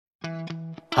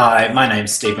Hi, my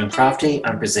name's Stephen Crafty.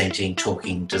 I'm presenting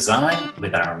Talking Design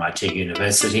with RMIT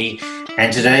University.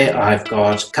 And today I've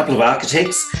got a couple of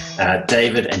architects,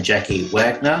 David and Jackie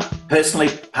Wagner, personally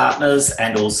partners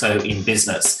and also in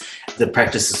business. The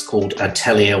practice is called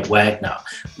Atelier Wagner.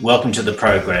 Welcome to the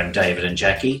program, David and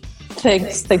Jackie.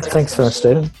 Thanks so much,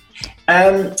 Stephen.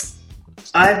 I've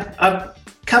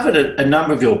covered a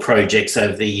number of your projects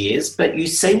over the years, but you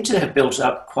seem to have built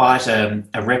up quite a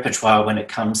repertoire when it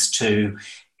comes to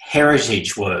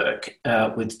heritage work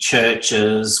with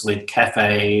churches, with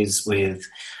cafes, with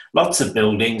lots of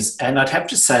buildings. And I'd have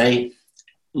to say,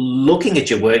 looking at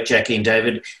your work, Jackie and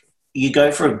David, you go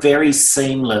for a very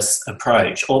seamless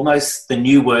approach. Almost the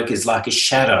new work is like a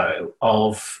shadow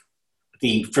of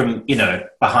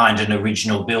behind an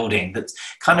original building that's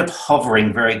kind of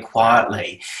hovering very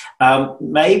quietly.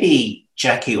 Maybe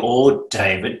Jackie or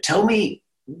David, tell me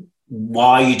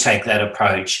why you take that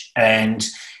approach, and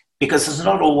because it's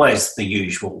not always the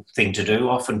usual thing to do.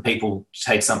 Often people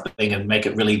take something and make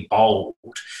it really bold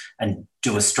and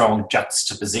do a strong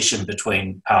juxtaposition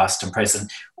between past and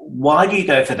present. Why do you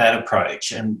go for that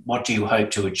approach, and what do you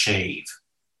hope to achieve?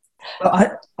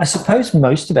 Well, I suppose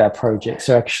most of our projects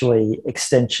are actually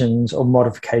extensions or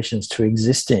modifications to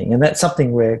existing, and that's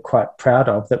something we're quite proud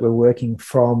of, that we're working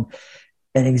from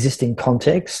an existing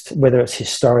context, whether it's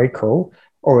historical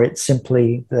or it's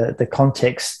simply the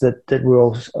context that we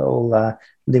all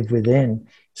live within.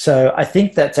 So I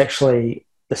think that's actually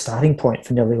the starting point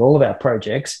for nearly all of our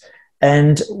projects.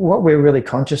 And what we're really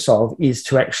conscious of is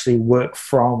to actually work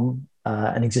from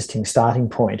an existing starting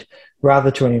point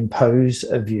rather to impose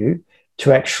a view,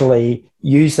 to actually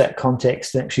use that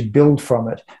context and actually build from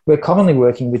it. We're commonly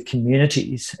working with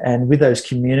communities, and with those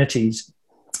communities,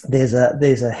 there's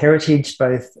a heritage,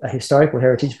 both a historical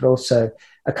heritage, but also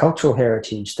a cultural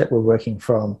heritage that we're working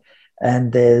from.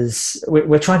 And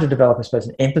we're trying to develop, I suppose,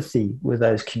 an empathy with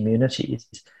those communities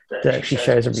that actually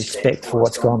shows a respect for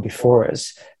what's gone before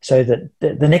us, so that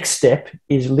the next step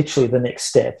is literally the next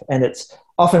step. And it's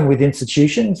often with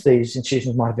institutions. These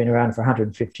institutions might have been around for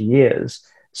 150 years.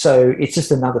 So it's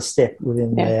just another step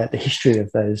within the history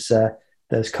of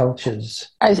those cultures.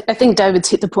 I think David's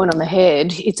hit the point on the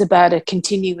head. It's about a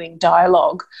continuing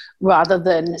dialogue rather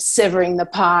than severing the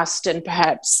past and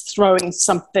perhaps throwing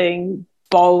something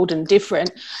bold and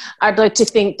different. I'd like to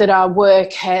think that our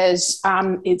work has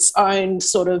its own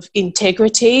sort of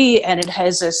integrity and it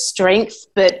has a strength,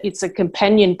 but it's a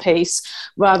companion piece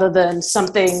rather than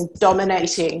something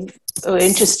dominating or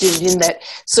interested in that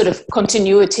sort of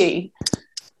continuity.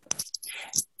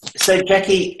 So,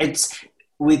 Jackie, it's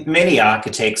with many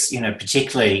architects,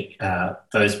 particularly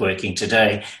those working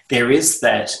today, there is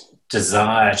that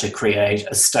desire to create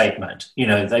a statement.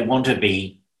 They want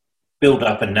to build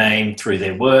up a name through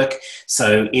their work.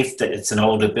 So if it's an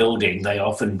older building, they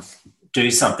often do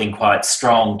something quite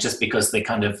strong just because they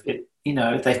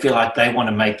they feel like they want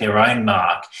to make their own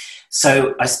mark.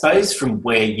 So I suppose from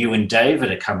where you and David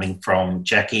are coming from,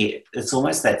 Jackie, it's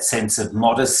almost that sense of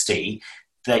modesty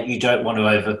that you don't want to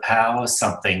overpower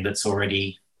something that's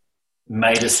already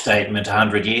made a statement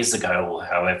 100 years ago or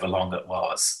however long it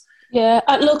was. Yeah,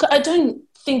 look, I don't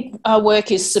think our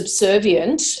work is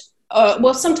subservient.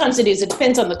 Well, sometimes it is. It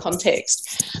depends on the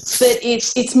context. But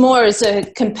it's more as a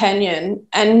companion.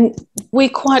 And we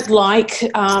quite like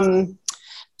the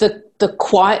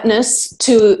quietness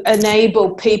to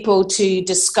enable people to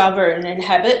discover and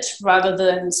inhabit rather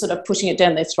than sort of pushing it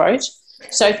down their throat.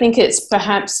 So I think it's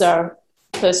perhaps a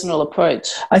personal approach.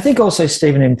 I think also,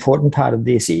 Stephen, an important part of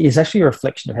this is actually a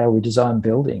reflection of how we design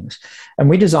buildings. And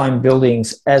we design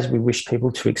buildings as we wish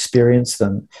people to experience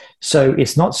them. So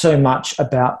it's not so much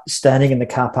about standing in the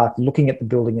car park, looking at the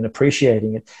building and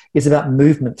appreciating it. It's about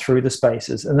movement through the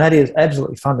spaces. And that is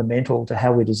absolutely fundamental to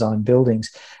how we design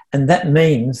buildings. And that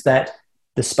means that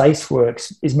the space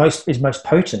works is most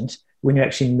potent when you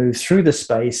actually move through the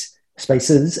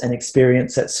spaces and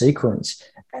experience that sequence.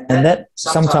 And that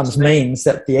sometimes means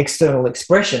that the external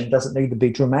expression doesn't need to be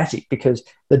dramatic, because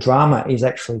the drama is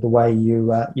actually the way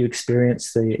you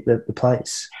experience the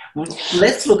place. Well,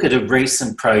 let's look at a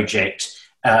recent project.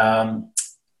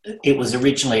 It was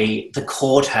originally the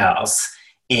courthouse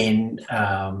in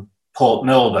Port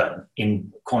Melbourne,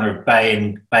 in corner of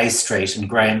Bay Street and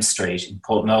Graham Street in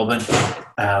Port Melbourne.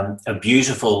 A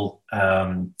beautiful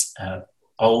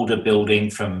older building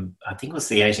from, I think it was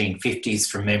the 1850s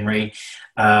from memory.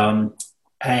 And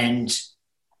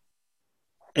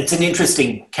it's an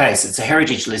interesting case. It's a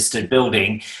heritage listed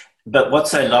building, but what's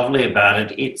so lovely about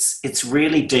it, it's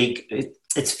really deep.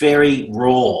 It's very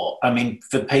raw. I mean,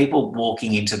 for people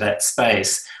walking into that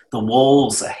space, the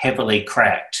walls are heavily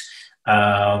cracked.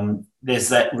 There's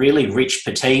that really rich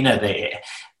patina there.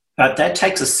 But that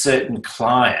takes a certain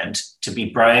client to be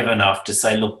brave enough to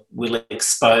say, look, we'll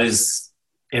expose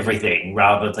everything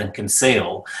rather than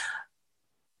conceal.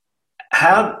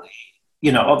 How,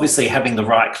 obviously having the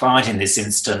right client in this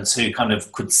instance who kind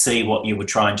of could see what you were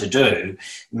trying to do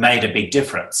made a big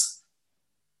difference.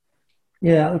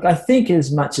 Yeah, look, I think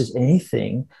as much as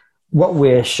anything, what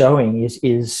we're showing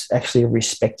is actually a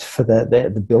respect for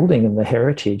the building and the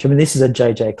heritage. I mean, this is a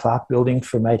J.J. Clark building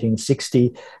from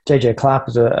 1860. J.J. Clark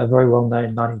was a very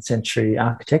well-known 19th century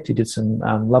architect who did some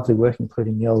lovely work,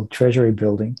 including the old Treasury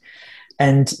building.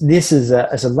 And this is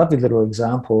a lovely little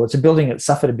example. It's a building that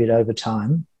suffered a bit over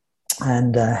time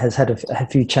and has had a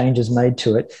few changes made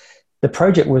to it. The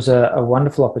project was a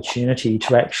wonderful opportunity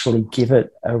to actually give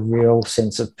it a real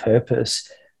sense of purpose.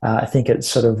 I think it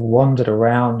sort of wandered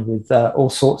around with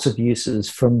all sorts of uses,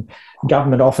 from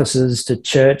government offices to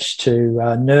church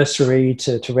to nursery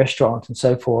to restaurant and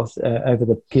so forth over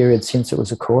the period since it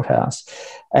was a courthouse.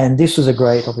 And this was a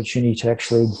great opportunity to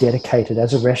actually dedicate it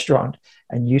as a restaurant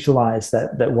and utilise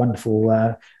that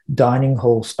wonderful dining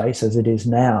hall space as it is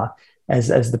now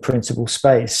as the principal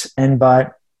space. And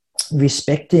by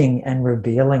respecting and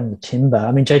revealing the timber,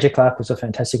 I mean, J.J. Clark was a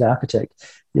fantastic architect.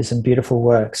 There's some beautiful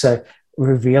work. So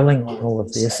revealing all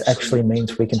of this actually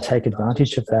means we can take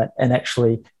advantage of that and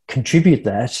actually contribute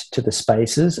that to the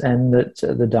spaces, and that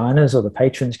the diners or the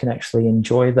patrons can actually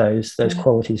enjoy those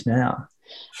qualities now.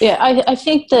 Yeah, I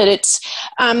think that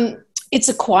it's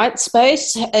a quiet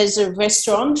space as a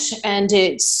restaurant, and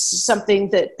it's something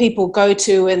that people go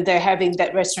to and they're having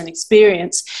that restaurant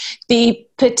experience. The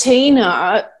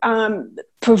patina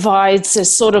provides a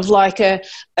sort of like a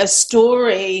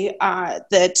story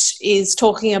that is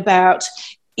talking about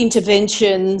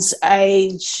interventions,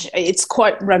 age. It's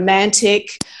quite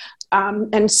romantic.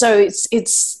 And so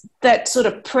it's that sort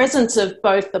of presence of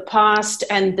both the past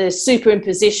and the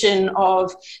superimposition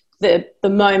of the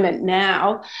moment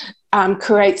now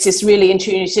creates this really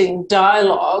interesting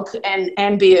dialogue and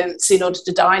ambience in order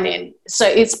to dine in. So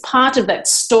it's part of that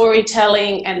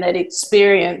storytelling and that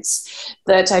experience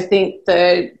that I think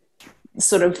the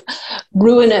sort of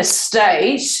ruinous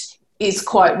state is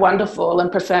quite wonderful and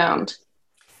profound.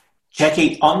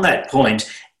 Jackie, on that point,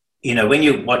 when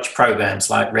you watch programs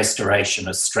like Restoration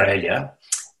Australia,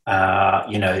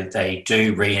 they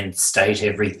do reinstate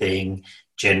everything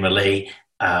generally.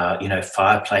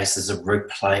 Fireplaces are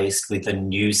replaced with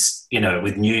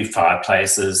with new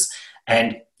fireplaces.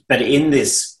 But in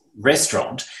this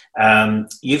restaurant,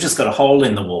 you've just got a hole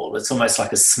in the wall. It's almost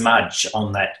like a smudge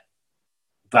on that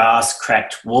vast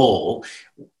cracked wall,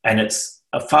 and it's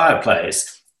a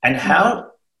fireplace. And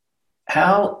how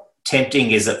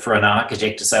tempting is it for an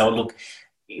architect to say, oh, look,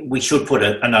 we should put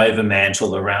an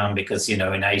overmantel around because, in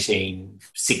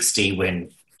 1860 when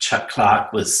Chuck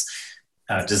Clark was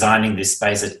designing this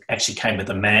space, it actually came with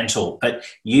a mantle, but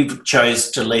you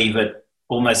chose to leave it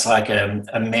almost like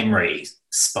a memory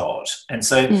spot. And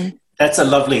so that's a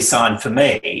lovely sign for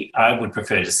me. I would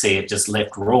prefer to see it just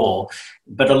left raw,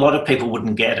 but a lot of people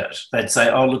wouldn't get it. They'd say,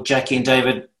 oh, look, Jackie and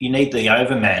David, you need the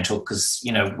overmantel because,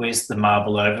 where's the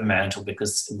marble overmantel?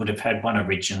 Because it would have had one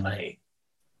originally.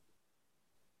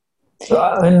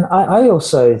 And I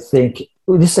also think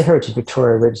this is a Heritage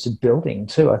Victoria registered building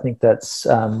too. I think that's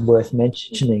worth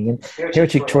mentioning. And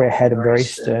Heritage Victoria had a very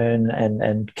stern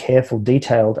and careful,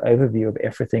 detailed overview of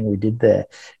everything we did there.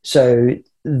 So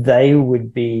they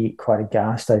would be quite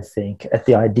aghast, I think, at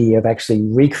the idea of actually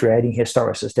recreating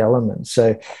historicist elements.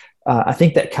 So I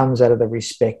think that comes out of the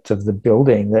respect of the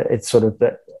building, that it's sort of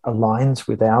that aligns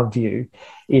with our view,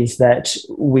 is that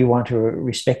we want to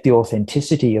respect the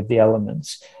authenticity of the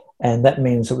elements. And that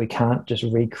means that we can't just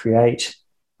recreate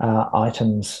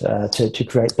items to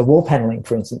create the wall panelling,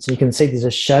 for instance. You can see there's a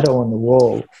shadow on the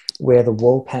wall where the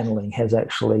wall panelling has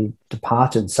actually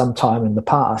departed sometime in the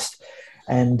past.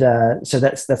 And so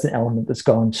that's an element that's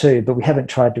gone too, but we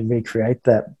haven't tried to recreate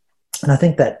that. And I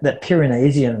think that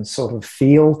Pyreneesian sort of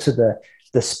feel to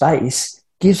the space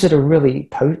gives it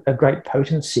a great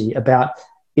potency about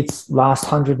its last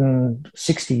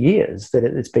 160 years that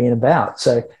it's been about.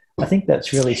 So I think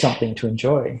that's really something to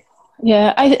enjoy.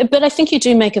 Yeah, but I think you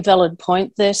do make a valid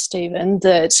point there, Stephen,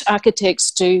 that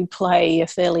architects do play a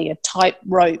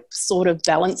tightrope sort of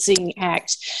balancing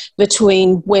act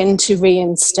between when to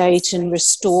reinstate and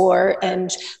restore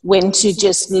and when to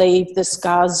just leave the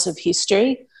scars of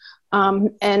history.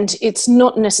 And it's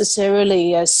not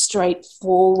necessarily a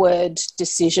straightforward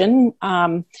decision,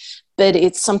 but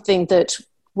it's something that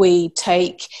we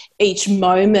take each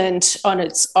moment on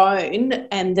its own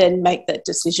and then make that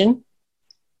decision.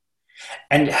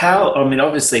 And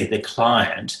obviously the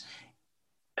client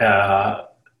uh,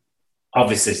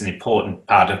 obviously is an important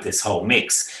part of this whole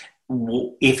mix.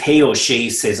 If he or she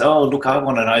says, "Oh, look, I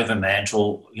want an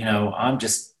overmantel," I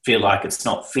just feel like it's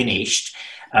not finished.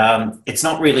 It's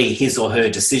not really his or her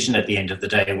decision at the end of the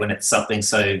day when it's something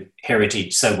so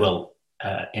well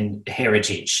in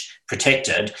heritage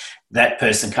protected. That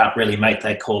person can't really make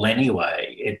that call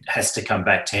anyway. It has to come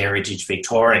back to Heritage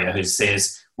Victoria, who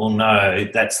says, well, no,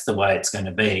 that's the way it's going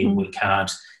to be. We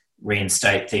can't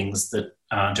reinstate things that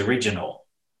aren't original.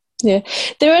 Yeah,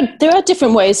 there are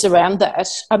different ways around that.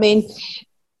 I mean,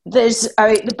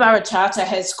 the Burra Charter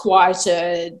has quite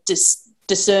a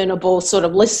discernible sort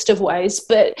of list of ways,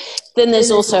 but then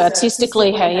there's also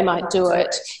artistically how you might do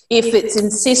it. If it's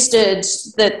insisted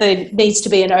that there needs to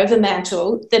be an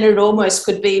overmantel, then it almost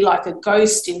could be like a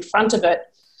ghost in front of it.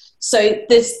 So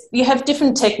you have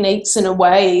different techniques and a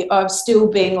way of still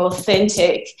being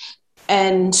authentic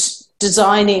and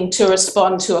designing to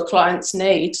respond to a client's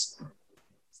needs.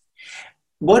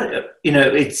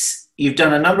 You've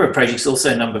done a number of projects,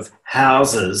 also a number of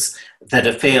houses that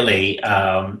are fairly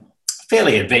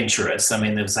adventurous. I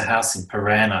mean, there was a house in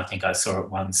Paran, I think I saw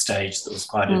at one stage, that was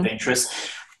quite adventurous.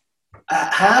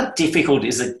 How difficult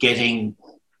is it getting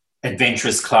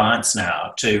adventurous clients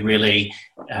now to really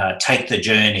take the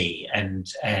journey and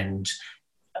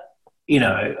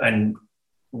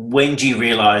when do you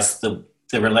realise the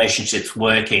relationship's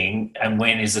working, and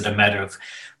when is it a matter of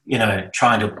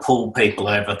trying to pull people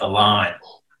over the line,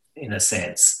 in a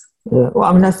sense? Yeah, well,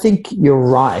 I mean, I think you're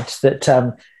right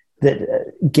that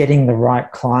getting the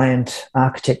right client,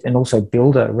 architect, and also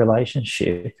builder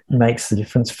relationship makes the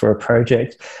difference for a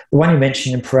project. The one you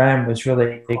mentioned in Paran was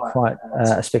really quite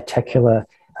a spectacular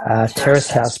terrace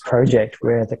house project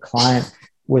where the client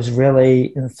was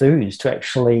really enthused to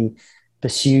actually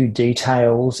pursue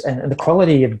details, and the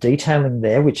quality of detailing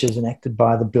there, which is enacted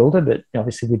by the builder, but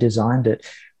obviously we designed it,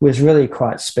 was really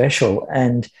quite special.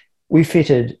 And we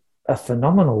fitted a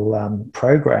phenomenal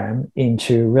program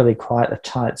into really quite a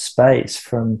tight space,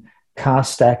 from car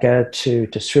stacker to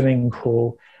swimming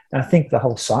pool. And I think the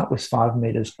whole site was 5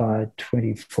 metres by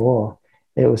 24.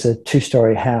 It was a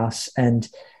 2-storey house, and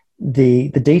the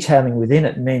detailing within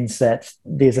it means that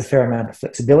there's a fair amount of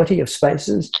flexibility of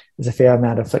spaces, there's a fair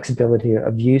amount of flexibility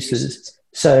of uses.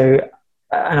 So,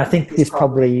 and I think this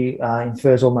probably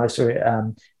infers almost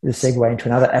the segue into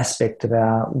another aspect of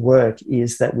our work,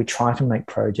 is that we try to make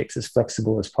projects as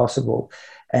flexible as possible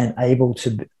and able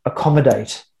to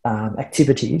accommodate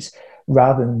activities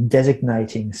rather than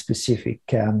designating specific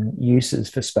uses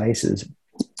for spaces.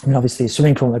 I mean, obviously, a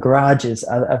swimming pool and a garage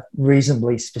are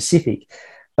reasonably specific,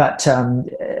 but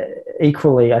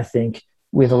equally, I think,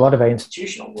 with a lot of our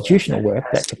institutional work,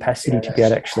 that capacity to be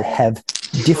able to actually have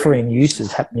differing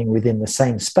uses happening within the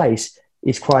same space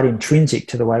is quite intrinsic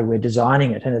to the way we're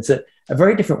designing it. And it's a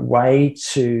very different way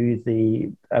to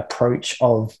the approach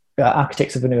of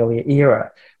architects of an earlier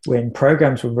era, when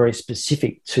programs were very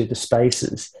specific to the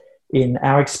spaces. In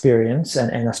our experience,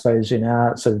 and I suppose in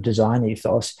our sort of design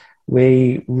ethos,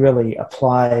 we really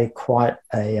apply quite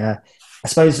I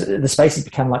suppose the spaces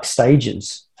become like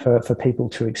stages for people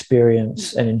to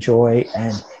experience and enjoy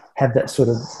and have that sort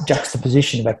of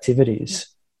juxtaposition of activities.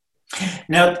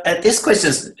 Now, this question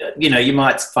is, you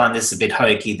might find this a bit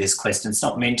hokey, this question. It's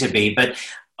not meant to be, but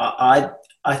I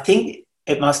think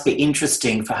it must be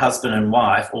interesting for husband and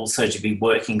wife also to be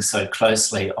working so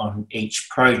closely on each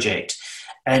project.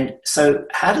 And so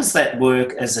how does that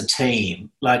work as a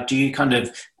team? Like, do you kind of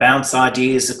bounce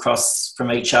ideas across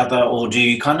from each other, or do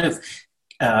you kind of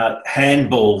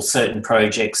handball certain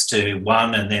projects to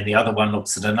one and then the other one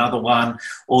looks at another one?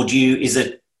 Or is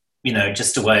it,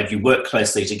 just a way of you work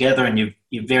closely together and you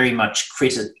very much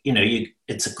crit,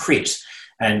 it's a crit,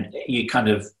 and you kind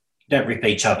of don't rip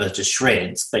each other to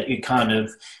shreds, but you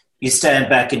stand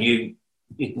back and you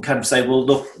can kind of say, well,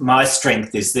 look, my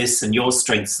strength is this and your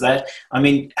strength's that. I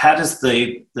mean, how does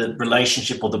the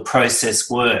relationship or the process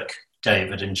work,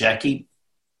 David and Jackie?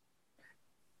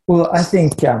 Well, I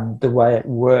think the way it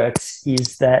works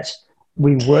is that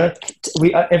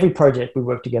every project we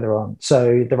work together on.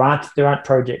 So there aren't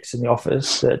projects in the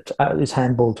office that is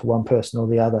handballed to one person or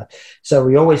the other. So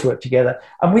we always work together.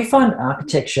 And we find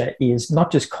architecture is not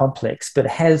just complex, but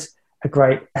has a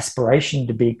great aspiration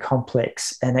to be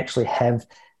complex and actually have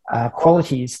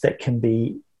qualities that can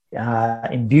be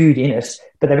imbued in it,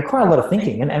 but they require a lot of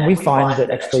thinking. And we find that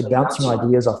actually bouncing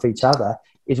ideas off each other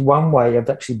is one way of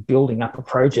actually building up a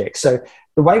project. So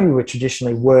the way we would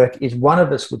traditionally work is one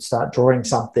of us would start drawing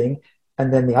something,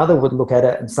 and then the other would look at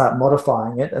it and start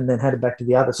modifying it and then hand it back to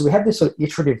the other. So we have this sort of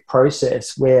iterative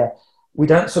process where we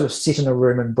don't sort of sit in a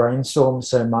room and brainstorm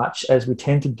so much as we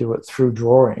tend to do it through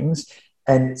drawings.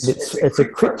 And it's a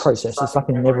crit process. It's like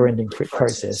a never-ending crit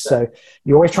process. So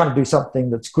you're always trying to do something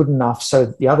that's good enough so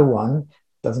that the other one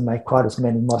doesn't make quite as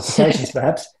many modifications,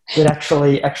 perhaps, but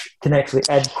actually can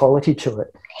add quality to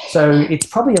it. So it's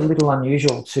probably a little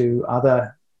unusual to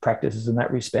other practices in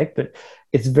that respect, but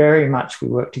it's very much we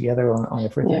work together on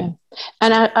everything. Yeah.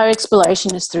 And our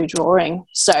exploration is through drawing.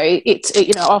 So it's,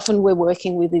 often we're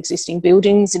working with existing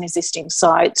buildings and existing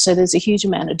sites. So there's a huge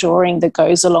amount of drawing that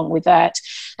goes along with that.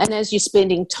 And as you're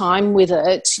spending time with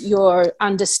it, you're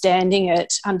understanding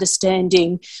it,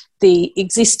 understanding the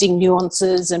existing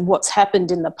nuances and what's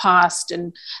happened in the past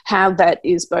and how that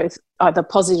is both either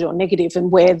positive or negative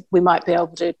and where we might be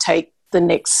able to take the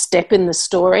next step in the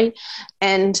story.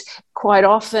 And quite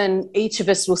often each of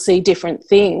us will see different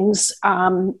things,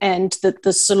 and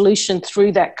the solution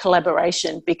through that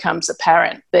collaboration becomes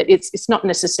apparent. But it's not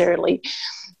necessarily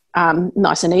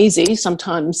nice and easy.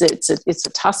 Sometimes it's a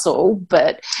tussle,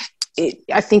 but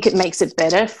I think it makes it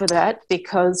better for that,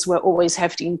 because we're always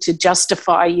having to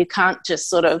justify. You can't just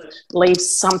sort of leave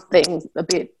something a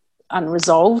bit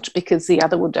unresolved, because the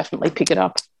other will definitely pick it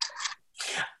up.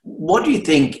 What do you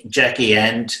think, Jackie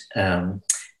and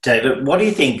David, what do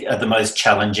you think are the most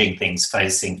challenging things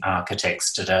facing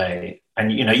architects today?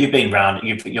 And, you've been around,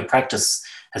 your practice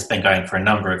has been going for a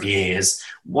number of years.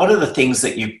 What are the things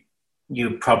that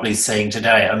you're probably seeing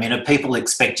today? I mean, are people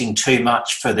expecting too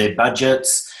much for their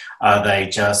budgets? Are they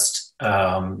just,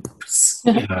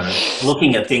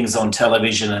 looking at things on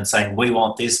television and saying, we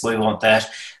want this, we want that,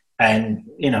 and,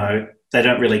 they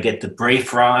don't really get the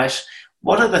brief right?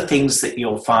 What are the things that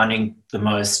you're finding the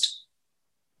most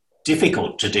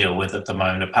difficult to deal with at the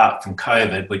moment, apart from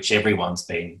COVID, which everyone's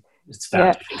been, it's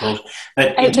found difficult?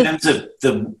 But in terms of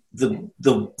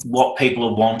the what people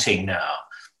are wanting now.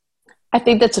 I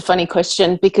think that's a funny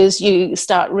question, because you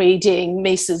start reading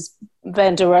Mises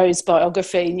van der Rohe's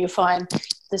biography and you find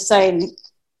the same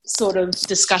sort of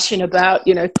discussion about,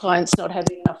 clients not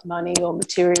having enough money or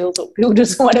materials or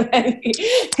builders or whatever.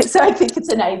 So I think it's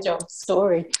an age-old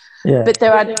story. Yeah. But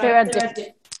there are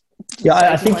yeah,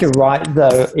 I think you're right,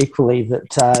 though, equally, that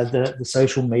the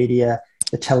social media,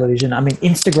 the television,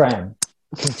 Instagram,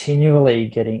 continually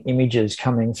getting images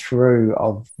coming through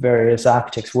of various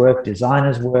architects' work,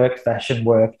 designers' work, fashion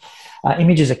work.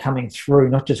 Images are coming through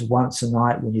not just once a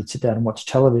night when you sit down and watch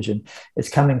television. It's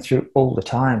coming through all the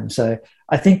time. So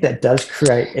I think that does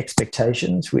create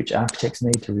expectations which architects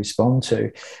need to respond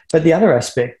to. But the other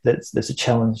aspect that's a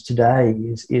challenge today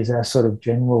is our sort of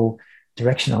general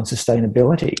direction on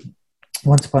sustainability.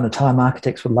 Once upon a time,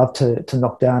 architects would love to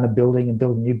knock down a building and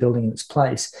build a new building in its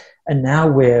place. And now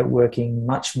we're working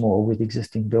much more with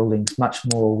existing buildings, much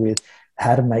more with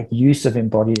how to make use of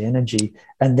embodied energy,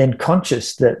 and then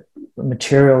conscious that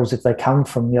materials, if they come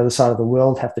from the other side of the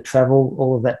world, have to travel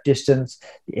all of that distance,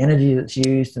 the energy that's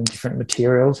used and different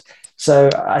materials. So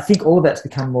I think all of that's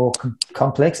become more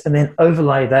complex, and then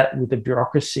overlay that with the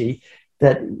bureaucracy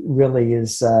that really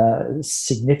is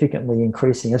significantly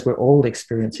increasing, as we're all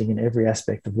experiencing in every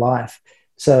aspect of life.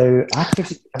 So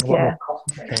architecture is a lot more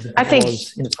complicated than it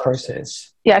was in its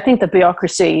process. Yeah, I think the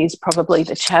bureaucracy is probably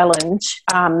the challenge.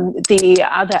 The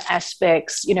other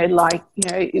aspects,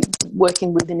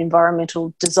 working with an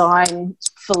environmental design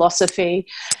philosophy,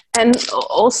 and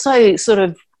also sort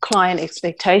of client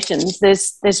expectations,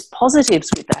 there's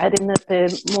positives with that, in that they're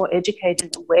more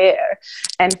educated and aware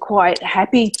and quite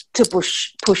happy to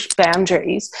push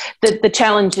boundaries. The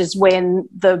challenge is when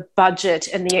the budget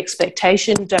and the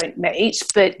expectation don't meet,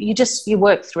 but you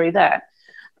work through that.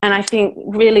 And I think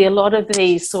really a lot of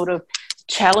these sort of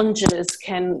challenges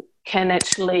can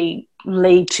actually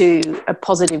lead to a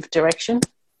positive direction.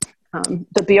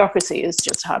 The bureaucracy is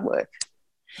just hard work.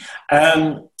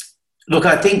 Look,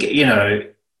 I think,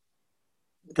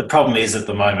 the problem is at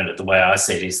the moment, the way I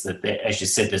see it, is that, as you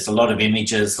said, there's a lot of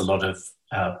images, a lot of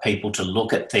people to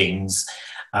look at things,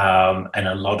 and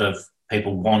a lot of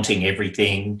people wanting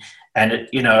everything. And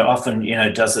it, often,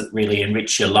 does it really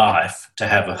enrich your life to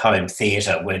have a home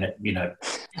theatre when it,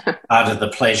 part of the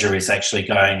pleasure is actually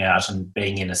going out and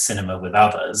being in a cinema with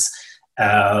others?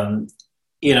 I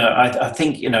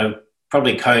think,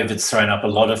 probably COVID's thrown up a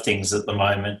lot of things at the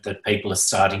moment that people are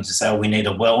starting to say, oh, we need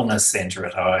a wellness centre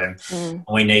at home.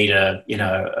 We need a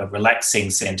relaxing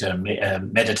centre, a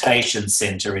meditation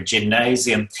centre, a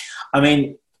gymnasium. I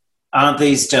mean, aren't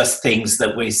these just things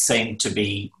that we seem to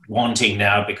be wanting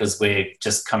now because we're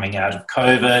just coming out of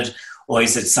COVID? Or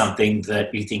is it something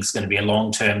that you think is going to be a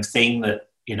long-term thing, that,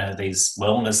 these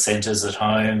wellness centres at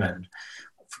home and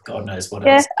God knows what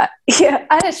else? Yeah,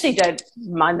 I actually don't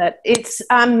mind that. It's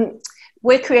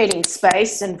we're creating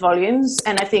space and volumes,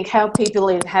 and I think how people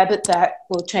inhabit that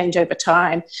will change over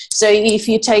time. So if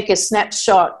you take a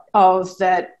snapshot of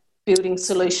that building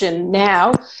solution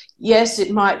now, yes,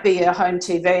 it might be a home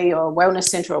TV or a wellness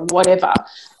centre or whatever,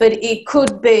 but it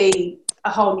could be a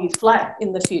whole new flat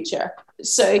in the future.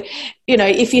 So,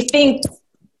 if you think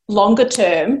longer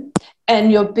term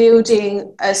and you're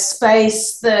building a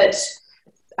space that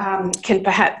can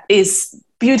perhaps is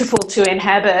beautiful to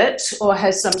inhabit or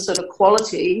has some sort of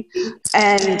quality,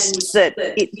 and that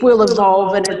it will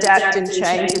evolve and adapt and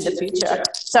change in the future.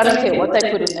 So I don't care what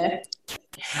they put in there.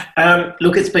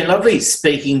 Look, it's been lovely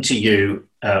speaking to you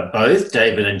both,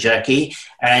 David and Jackie,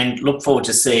 and look forward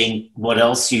to seeing what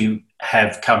else you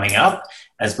have coming up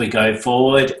as we go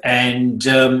forward. And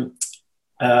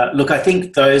look, I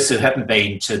think those who haven't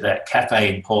been to that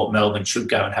cafe in Port Melbourne should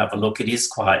go and have a look. It is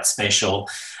quite special.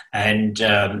 And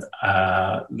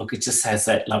look, it just has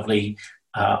that lovely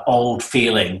old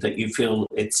feeling that you feel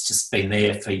it's just been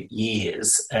there for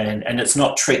years, and it's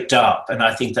not tricked up. And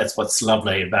I think that's what's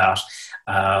lovely about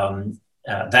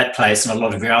that place and a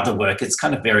lot of your other work. It's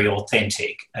kind of very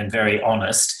authentic and very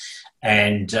honest.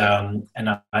 And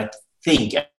I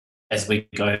think as we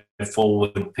go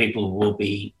forward, people will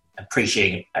be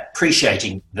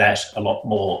appreciating that a lot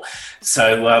more.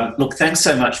 So look, thanks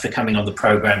so much for coming on the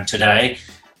program today.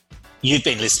 You've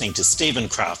been listening to Stephen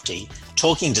Crafty.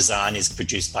 Talking Design is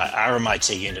produced by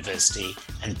RMIT University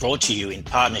and brought to you in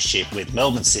partnership with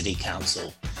Melbourne City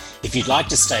Council. If you'd like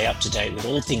to stay up to date with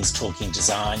all things Talking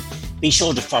Design, be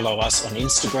sure to follow us on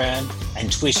Instagram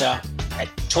and Twitter at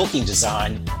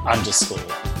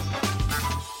talkingdesign_.